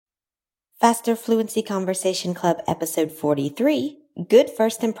Faster Fluency Conversation Club, episode 43, Good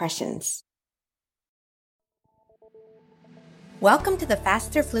First Impressions. Welcome to the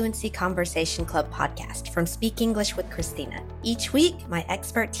Faster Fluency Conversation Club podcast from Speak English with Christina. Each week, my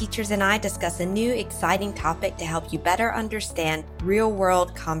expert teachers and I discuss a new, exciting topic to help you better understand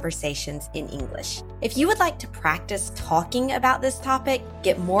real-world conversations in English. If you would like to practice talking about this topic,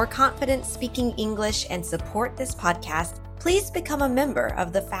 get more confidence speaking English, and support this podcast, please become a member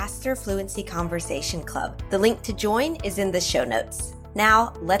of the Faster Fluency Conversation Club. The link to join is in the show notes.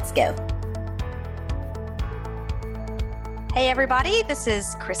 Now, let's go. Hey everybody, this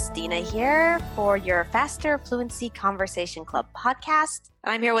is Christina here for your Faster Fluency Conversation Club podcast.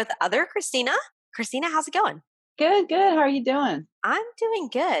 I'm here with other Christina. Christina, how's it going? Good. How are you doing? I'm doing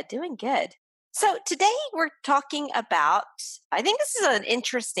good. So today we're talking about, I think this is an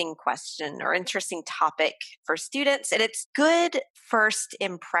interesting question or interesting topic for students, and it's good first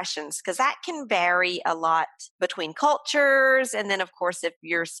impressions, because that can vary a lot between cultures. And then, of course, if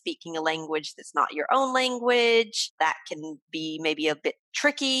you're speaking a language that's not your own language, that can be maybe a bit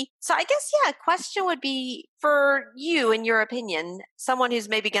tricky. So I guess, a question would be for you, in your opinion, someone who's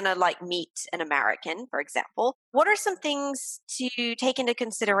maybe going to meet an American, for example, what are some things to take into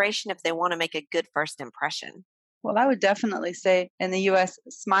consideration if they want to make a good first impression? Well, I would definitely say in the U.S.,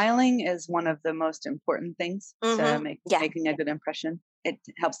 smiling is one of the most important things to making a good impression. It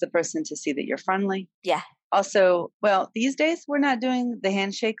helps the person to see that you're friendly. Yeah. Also, these days we're not doing the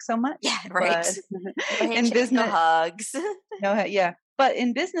handshake so much. Yeah, right. In business, no hugs. But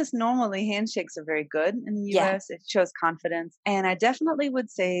in business, normally handshakes are very good in the U.S. It shows confidence. And I definitely would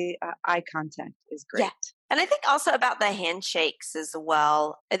say eye contact is great. Yeah. And I think also about the handshakes as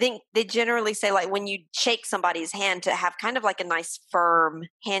well. I think they generally say when you shake somebody's hand to have kind of a nice firm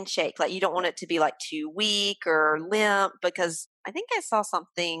handshake. You don't want it to be too weak or limp, because I think I saw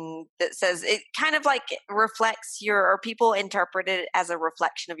something that says it kind of reflects or people interpret it as a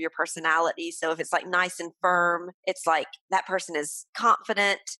reflection of your personality. So if it's nice and firm, it's that person is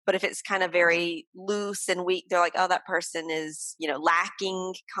confident. But if it's kind of very loose and weak, they're oh, that person is,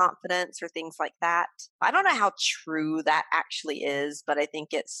 lacking confidence or things like that. I don't know how true that actually is, but I think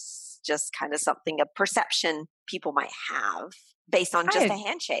it's just kind of something, a perception people might have based on just a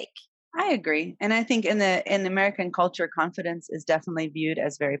handshake. I agree. And I think in American culture, confidence is definitely viewed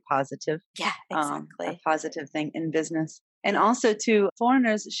as very positive. Yeah, exactly. A positive thing in business. And also too,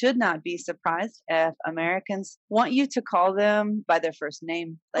 foreigners should not be surprised if Americans want you to call them by their first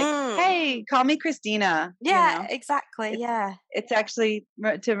name. Hey, call me Christina. Yeah, exactly. It's actually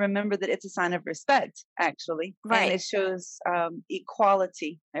to remember that it's a sign of respect, actually. Right. And it shows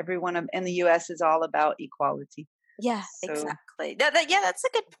equality. Everyone in the U.S. is all about equality. Yeah, exactly. That's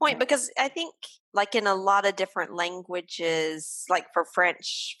a good point, because I think in a lot of different languages, for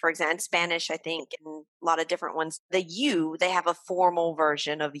French, for example, and Spanish, I think, and a lot of different ones, the you, they have a formal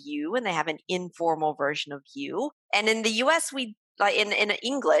version of you and they have an informal version of you. And in the US, we in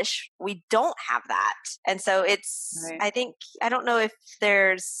English, we don't have that. And so it's, right. I don't know if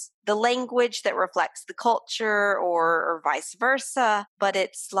there's the language that reflects the culture or vice versa, but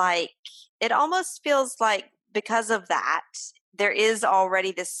it's it almost feels because of that, there is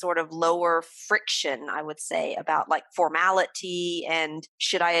already this sort of lower friction, I would say, about formality and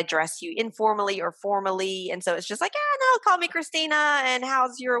should I address you informally or formally? And so it's just no, call me Christina, and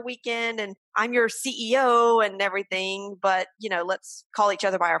how's your weekend? And I'm your CEO and everything, but let's call each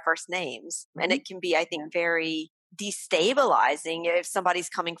other by our first names. Mm-hmm. And it can be, I think, very destabilizing if somebody's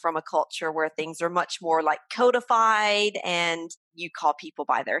coming from a culture where things are much more codified and you call people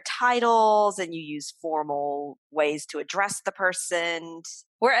by their titles and you use formal ways to address the person.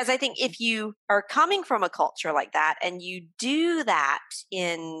 Whereas I think if you are coming from a culture like that and you do that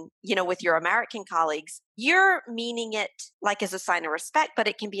in, with your American colleagues, you're meaning it as a sign of respect, but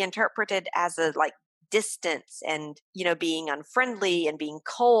it can be interpreted as a distance and, being unfriendly and being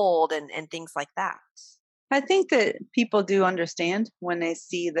cold and things like that. I think that people do understand when they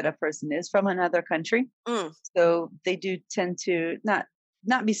see that a person is from another country. So they do tend to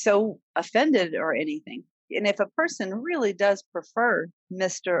not be so offended or anything. And if a person really does prefer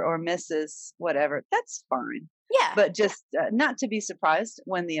Mr. or Mrs. whatever, that's fine. Yeah. But just not to be surprised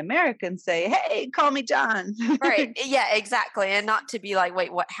when the Americans say, hey, call me John. Right. Yeah, exactly. And not to be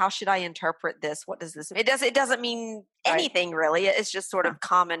wait, what, how should I interpret this? What does this mean? It doesn't mean anything really. It's just sort of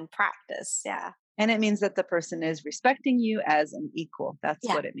common practice. Yeah. And it means that the person is respecting you as an equal. That's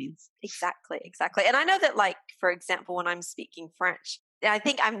what it means. Exactly. And I know that for example, when I'm speaking French, I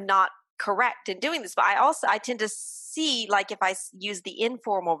think I'm not correct in doing this. But I tend to see, like, if I use the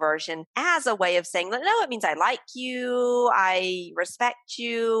informal version as a way of saying, no, it means I like you, I respect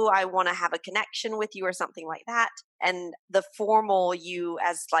you, I want to have a connection with you or something like that. And the formal you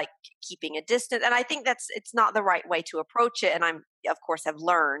as like keeping a distance. And I think it's not the right way to approach it. And I'm, of course, have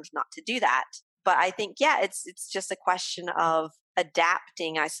learned not to do that. But I think, it's just a question of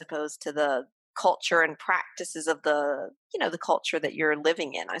adapting, I suppose, to the culture and practices of the culture that you're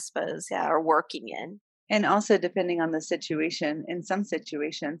living in, I suppose, or working in. And also depending on the situation, in some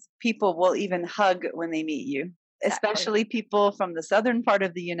situations, people will even hug when they meet you, especially people from the southern part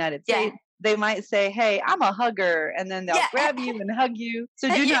of the United States. They might say, hey, I'm a hugger. And then they'll grab you and hug you. So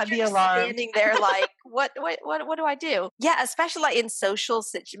do not be alarmed. Standing there like, what do I do? Yeah, especially like in social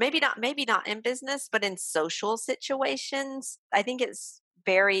situations, maybe not in business, but in social situations. I think it's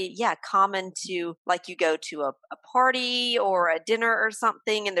very common to, like, you go to a party or a dinner or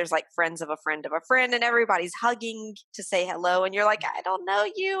something and there's like friends of a friend of a friend and everybody's hugging to say hello and you're like, I don't know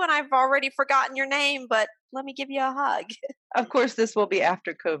you and I've already forgotten your name, but let me give you a hug. Of course, this will be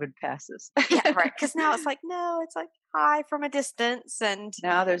after COVID passes. Yeah, right. Because now it's like, no, it's like hi from a distance, and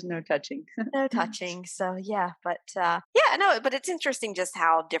now there's no touching. No touching. So but but it's interesting just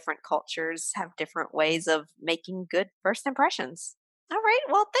how different cultures have different ways of making good first impressions. All right.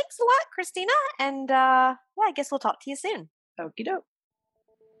 Well, thanks a lot, Christina. And I guess we'll talk to you soon. Okie doke.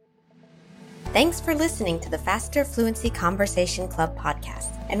 Thanks for listening to the Faster Fluency Conversation Club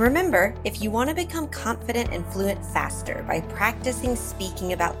podcast. And remember, if you want to become confident and fluent faster by practicing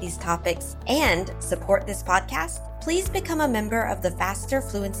speaking about these topics and support this podcast, please become a member of the Faster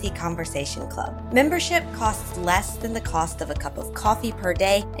Fluency Conversation Club. Membership costs less than the cost of a cup of coffee per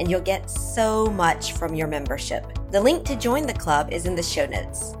day, and you'll get so much from your membership. The link to join the club is in the show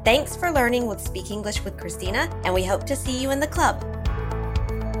notes. Thanks for learning with Speak English with Christina, and we hope to see you in the club.